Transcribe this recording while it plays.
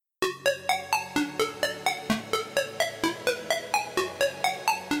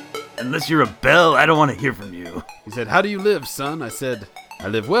Unless you're a bell, I don't want to hear from you. He said, how do you live, son? I said, I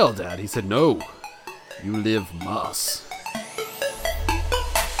live well, Dad. He said, no, you live Moss.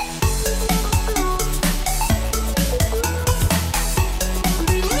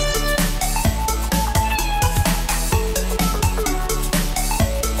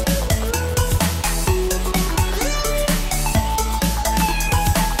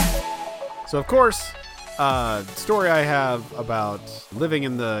 So, of course, story I have about living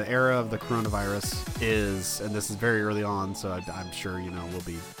in the era of the coronavirus is, and this is very early on, so I'm sure, we'll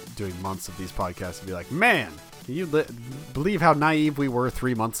be doing months of these podcasts and be like, man, can you believe how naive we were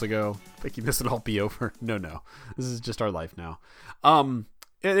 3 months ago? Thinking this would all be over. No. This is just our life now.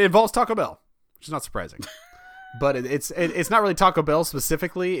 It involves Taco Bell, which is not surprising. But it's not really Taco Bell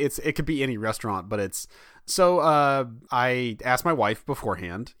specifically. It could be any restaurant, but it's so. I asked my wife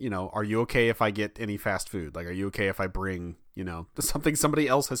beforehand. Are you okay if I get any fast food? Like, are you okay if I bring something somebody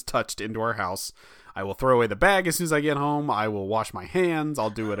else has touched into our house? I will throw away the bag as soon as I get home. I will wash my hands. I'll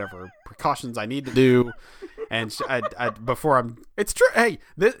do whatever precautions I need to do. And it's true. Hey,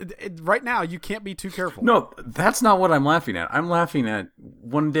 right now you can't be too careful. No, that's not what I'm laughing at. I'm laughing at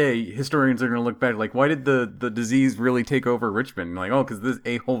one day historians are going to look back like, why did the disease really take over Richmond? Like, oh, because this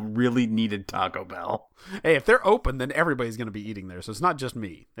a-hole really needed Taco Bell. Hey, if they're open, then everybody's going to be eating there. So it's not just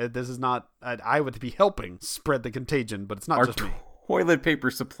me. This is not. I would be helping spread the contagion, but it's not just me. Toilet paper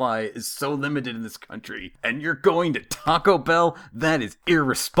supply is so limited in this country, and you're going to Taco Bell? That is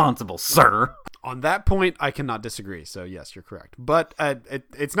irresponsible, sir. On that point, I cannot disagree. So yes, you're correct. But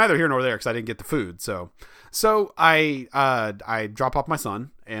it's neither here nor there because I didn't get the food. So I drop off my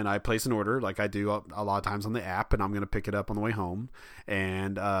son and I place an order like I do a lot of times on the app, and I'm going to pick it up on the way home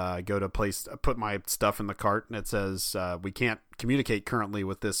and go to put my stuff in the cart, and it says we can't communicate currently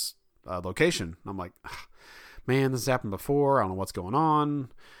with this location. I'm like, man, this has happened before. I don't know what's going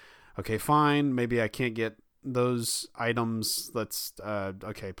on. Okay, fine. Maybe I can't get those items. Let's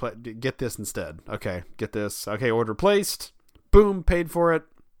get this instead. Okay, get this. Okay, order placed. Boom, paid for it.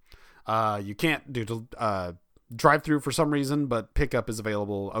 You can't do drive through for some reason, but pickup is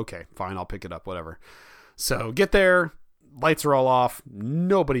available. Okay, fine, I'll pick it up, whatever. So get there, lights are all off,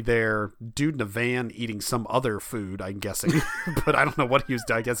 nobody there, dude in a van eating some other food, I'm guessing. But I don't know what he was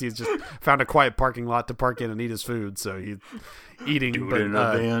doing. I guess he's just found a quiet parking lot to park in and eat his food, so he's eating in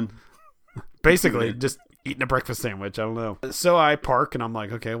a van. Basically just eating a breakfast sandwich. I don't know. So I park and I'm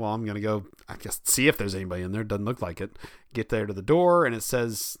like, okay, well, I'm going to go, I guess, see if there's anybody in there. Doesn't look like it. Get there to the door and it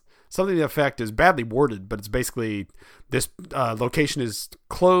says something to the effect is badly worded, but it's basically this location is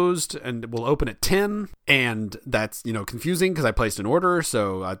closed and will open at 10. And that's, confusing because I placed an order.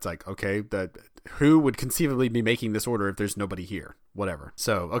 So it's like, okay, who would conceivably be making this order if there's nobody here? Whatever.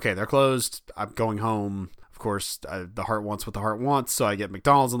 So, okay, they're closed. I'm going home. Of course, the heart wants what the heart wants, so I get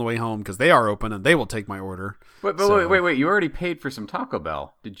McDonald's on the way home because they are open and they will take my order. Wait! You already paid for some Taco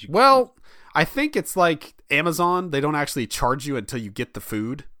Bell? Did you? Well, I think it's like Amazon. They don't actually charge you until you get the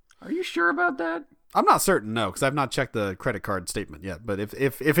food. Are you sure about that? I'm not certain, no, because I've not checked the credit card statement yet. But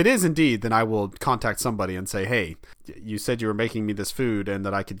if it is indeed, then I will contact somebody and say, hey, you said you were making me this food and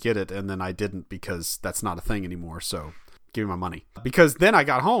that I could get it, and then I didn't because that's not a thing anymore. So give me my money. Because then I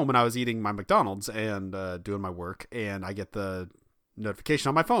got home and I was eating my McDonald's and doing my work, and I get the notification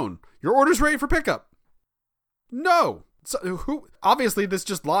on my phone. Your order's ready for pickup. No. So obviously this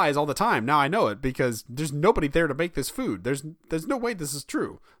just lies all the time. Now I know it because there's nobody there to make this food. There's no way this is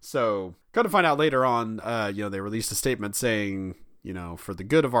true. So got to find out later on, they released a statement saying, for the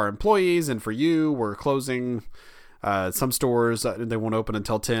good of our employees and for you, we're closing some stores. They won't open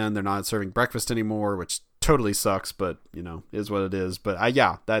until 10. They're not serving breakfast anymore, which totally sucks, but is what it is. But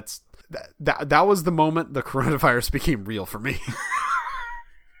that was the moment the coronavirus became real for me.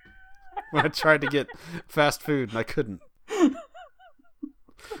 When I tried to get fast food and I couldn't.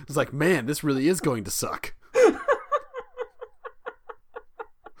 It's like, man, this really is going to suck.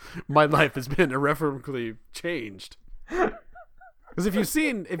 My life has been irreparably changed. Because if you've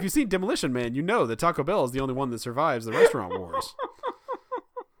seen Demolition Man, you know that Taco Bell is the only one that survives the restaurant wars.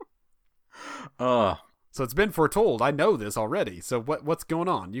 So it's been foretold. I know this already. So what's going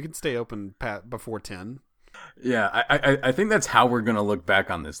on? You can stay open before 10. Yeah, I think that's how we're gonna look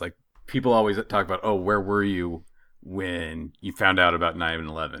back on this. Like, people always talk about, oh, where were you when you found out about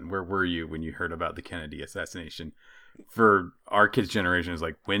 9/11? Where were you when you heard about the Kennedy assassination? For our kids' generation, is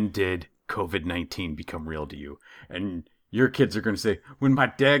like, when did COVID-19 become real to you? And your kids are going to say, when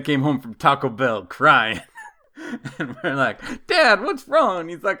my dad came home from Taco Bell crying. And we're like, Dad, what's wrong?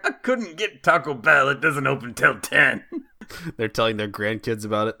 He's like, I couldn't get Taco Bell. It doesn't open till 10. They're telling their grandkids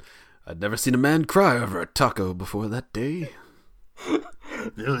about it. I'd never seen a man cry over a taco before that day.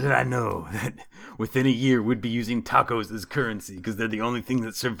 Little did I know that within a year we'd be using tacos as currency because they're the only thing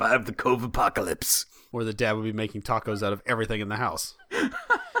that survived the Cove apocalypse. Or the dad would be making tacos out of everything in the house.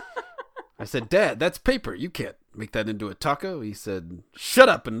 I said, Dad, that's paper. You can't make that into a taco. He said, shut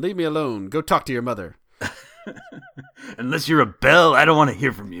up and leave me alone. Go talk to your mother. Unless you're a bell, I don't want to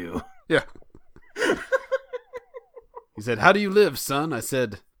hear from you. Yeah. He said, how do you live, son? I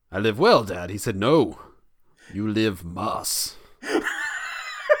said, I live well, Dad. He said, no, you live moss. And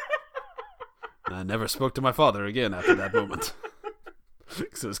I never spoke to my father again after that moment.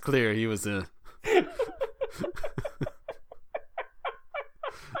 Because it was clear he was a... he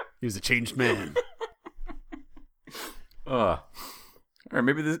was a changed man. All right,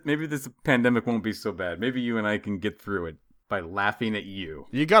 maybe this pandemic won't be so bad. Maybe you and I can get through it by laughing at you.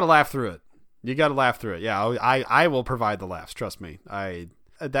 You got to laugh through it. Yeah, I will provide the laughs. Trust me.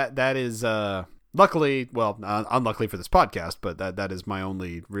 That is luckily, well, unluckily for this podcast, but that is my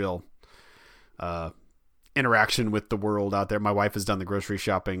only real interaction with the world out there. My wife has done the grocery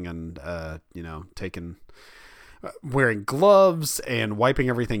shopping and wearing gloves and wiping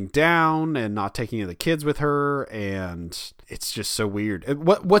everything down and not taking any of the kids with her, and it's just so weird.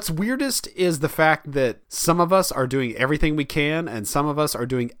 What's weirdest is the fact that some of us are doing everything we can and some of us are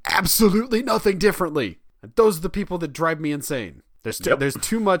doing absolutely nothing differently. And those are the people that drive me insane. There's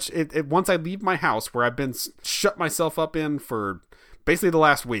too much. Once I leave my house, where I've been shut myself up in for basically the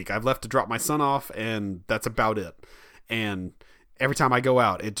last week, I've left to drop my son off, and that's about it. And every time I go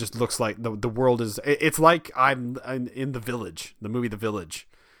out, it just looks like the world is... It's like I'm in The Village, the movie The Village,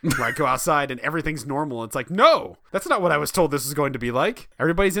 where I go outside and everything's normal. It's like, no, that's not what I was told this is going to be like.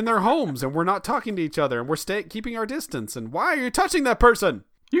 Everybody's in their homes, and we're not talking to each other, and we're keeping our distance. And why are you touching that person?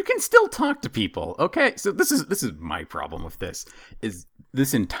 You can still talk to people, okay? So this is my problem with this. Is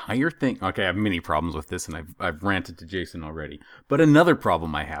this entire thing... Okay, I have many problems with this, and I've ranted to Jason already. But another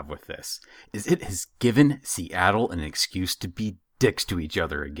problem I have with this is it has given Seattle an excuse to be dicks to each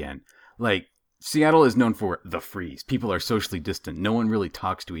other again. Like, Seattle is known for the freeze. People are socially distant. No one really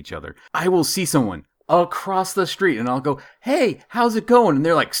talks to each other. I will see someone across the street and I'll go, hey, how's it going? And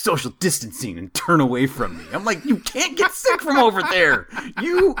they're like, social distancing, and turn away from me. I'm like, you can't get sick from over there.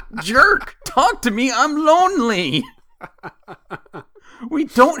 You jerk. Talk to me. I'm lonely. We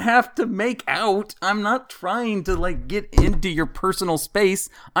don't have to make out. I'm not trying to get into your personal space.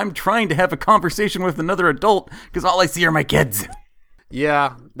 I'm trying to have a conversation with another adult because all I see are my kids.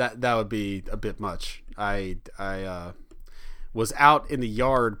 Yeah, that would be a bit much. I was out in the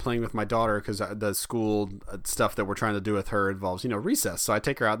yard playing with my daughter because the school stuff that we're trying to do with her involves, recess. So I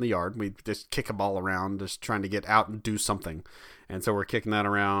take her out in the yard and we just kick a ball around, just trying to get out and do something. And so we're kicking that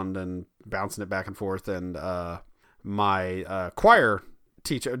around and bouncing it back and forth. And my choir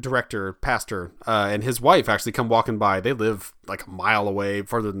director, pastor, and his wife actually come walking by. They live like a mile away,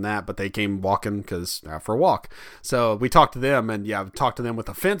 further than that, but they came walking for a walk. So we talked to them, and yeah, talked to them with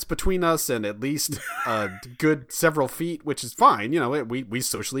a fence between us and at least a good several feet, which is fine. We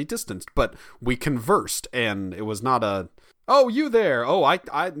socially distanced, but we conversed, and it was not a, oh, you there? Oh,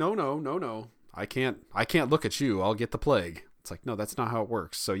 no. I can't look at you. I'll get the plague. It's like, no, that's not how it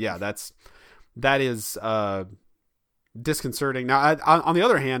works. So yeah, that is disconcerting. Now, on the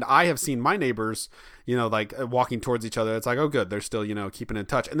other hand, I have seen my neighbors, walking towards each other. It's like, oh, good, they're still, keeping in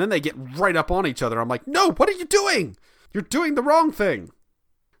touch. And then they get right up on each other. I'm like, no, what are you doing? You're doing the wrong thing.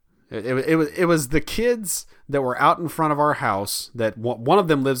 It was the kids that were out in front of our house. That one of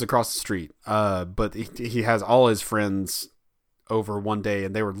them lives across the street, but he has all his friends over one day,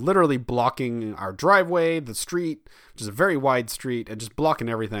 and they were literally blocking our driveway, the street, which is a very wide street, and just blocking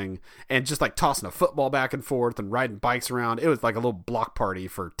everything, and just tossing a football back and forth and riding bikes around. It was like a little block party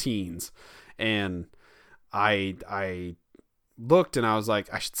for teens. And I looked and I was like,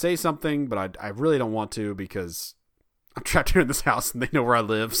 I should say something, but I really don't want to because I'm trapped here in this house and they know where I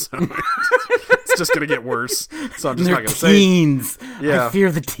live, so it's just gonna get worse. So I'm just not gonna say teens. Yeah, I fear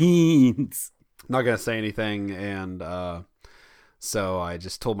the teens. Not gonna say anything. And so I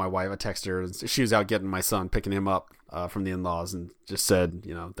just told my wife, I texted her, she was out getting my son, picking him up from the in-laws, and just said,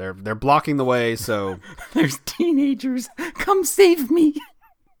 they're blocking the way, so... There's teenagers. Come save me.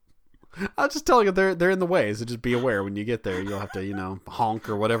 I was just telling you, they're in the way, so just be aware when you get there. You'll have to, honk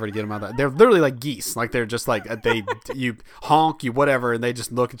or whatever to get them out of that. They're literally like geese. They're just you honk, you whatever, and they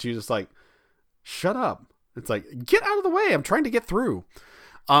just look at you just like, shut up. It's like, get out of the way. I'm trying to get through.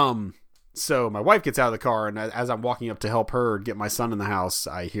 So my wife gets out of the car, and as I'm walking up to help her get my son in the house,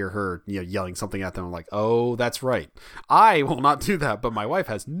 I hear her, yelling something at them. I'm like, oh, that's right. I will not do that, but my wife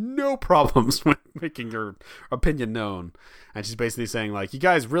has no problems with making her opinion known. And she's basically saying, you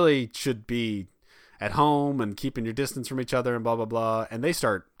guys really should be at home and keeping your distance from each other and blah, blah, blah. And they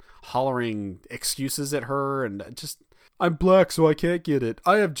start hollering excuses at her and just, I'm black, so I can't get it.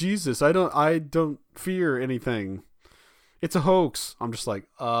 I have Jesus. I don't fear anything. It's a hoax. I'm just like,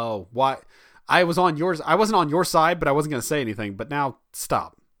 oh, why? I wasn't on your side, but I wasn't going to say anything. But now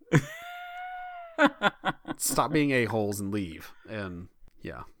stop. Stop being a-holes and leave. And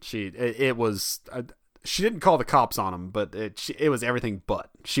yeah, she didn't call the cops on him, but it was everything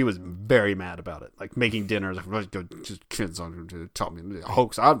but. She was very mad about it. Like making dinner, like, just kids on tell me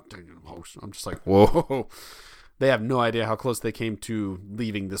hoax. I'm hoax. I'm just like, whoa. They have no idea how close they came to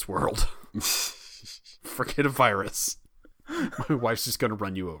leaving this world. Forget a virus. My wife's just gonna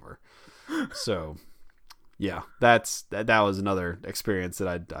run you over. So, yeah, that was another experience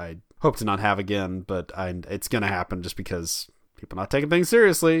that I hope to not have again, but it's gonna happen just because people not taking things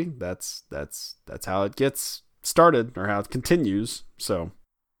seriously. That's how it gets started or how it continues. So,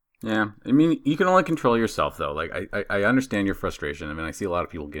 yeah, I mean, you can only control yourself though. Like I understand your frustration. I mean, I see a lot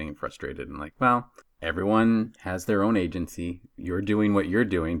of people getting frustrated and like, well, everyone has their own agency. You're doing what you're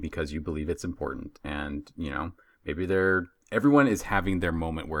doing because you believe it's important, and maybe everyone is having their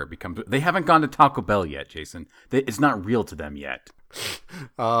moment where it becomes. They haven't gone to Taco Bell yet, Jason. It's not real to them yet.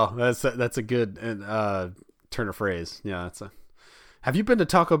 Oh, that's a good turn of phrase. Yeah, have you been to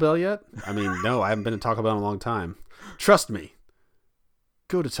Taco Bell yet? I mean, no, I haven't been to Taco Bell in a long time. Trust me.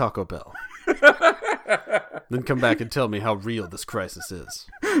 Go to Taco Bell. Then come back and tell me how real this crisis is.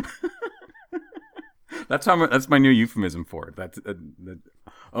 That's my new euphemism for it.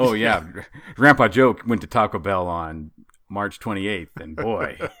 Oh yeah, Grandpa Joe went to Taco Bell on March 28th, and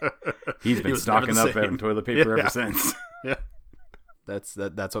boy, he's been stocking up on toilet paper ever since. Yeah, that's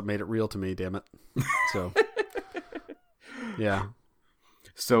what made it real to me. Damn it. So, yeah.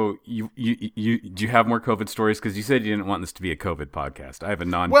 So do you have more COVID stories? Because you said you didn't want this to be a COVID podcast. I have a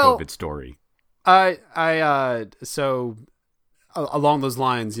non-COVID story. So along those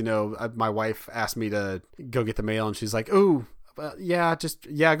lines, my wife asked me to go get the mail, and she's like, "Ooh, go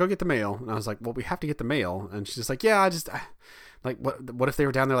get the mail." And I was like, "Well, we have to get the mail." And she's just like, "Yeah, like, what if they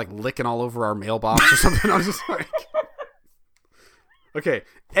were down there like licking all over our mailbox or something?" I was just like, "Okay,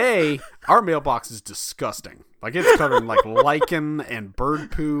 our mailbox is disgusting. Like it's covered in like lichen and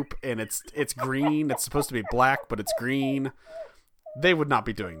bird poop, and it's green. It's supposed to be black, but it's green. They would not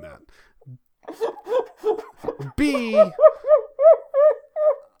be doing that." B,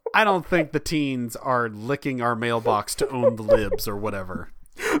 I don't think the teens are licking our mailbox to own the libs or whatever.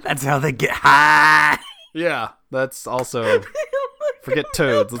 That's how they get high. Yeah, that's also... Forget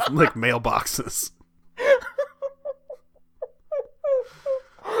toads. Let's lick mailboxes.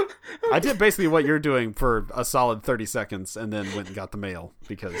 I did basically what you're doing for a solid 30 seconds and then went and got the mail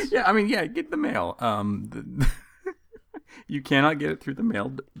because... Yeah, I mean, get the mail. You cannot get it through the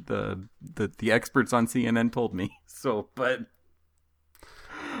mail. The experts on CNN told me. So, but...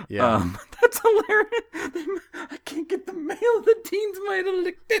 Yeah. That's hilarious. I can't get the mail. The teens might have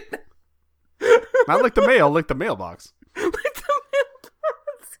licked it. Not lick the mail, lick the mailbox. Lick the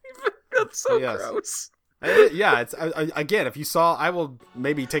mailbox. That's so gross. Yeah, it's again, if you saw, I will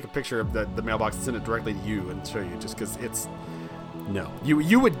maybe take a picture of the mailbox and send it directly to you and show you, just because it's... No.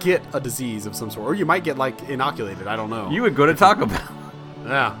 You would get a disease of some sort, or you might get, like, inoculated. I don't know. You would go to Taco Bell.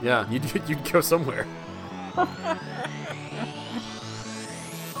 Yeah. You'd go somewhere.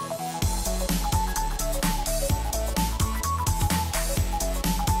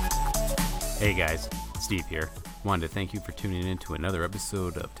 Hey guys, Steve here. Wanted to thank you for tuning in to another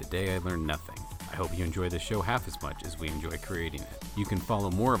episode of Today I Learned Nothing. I hope you enjoy the show half as much as we enjoy creating it. You can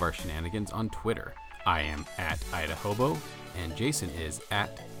follow more of our shenanigans on Twitter. I am @IdaHobo, and Jason is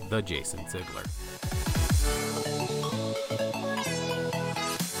 @TheJasonZiegler.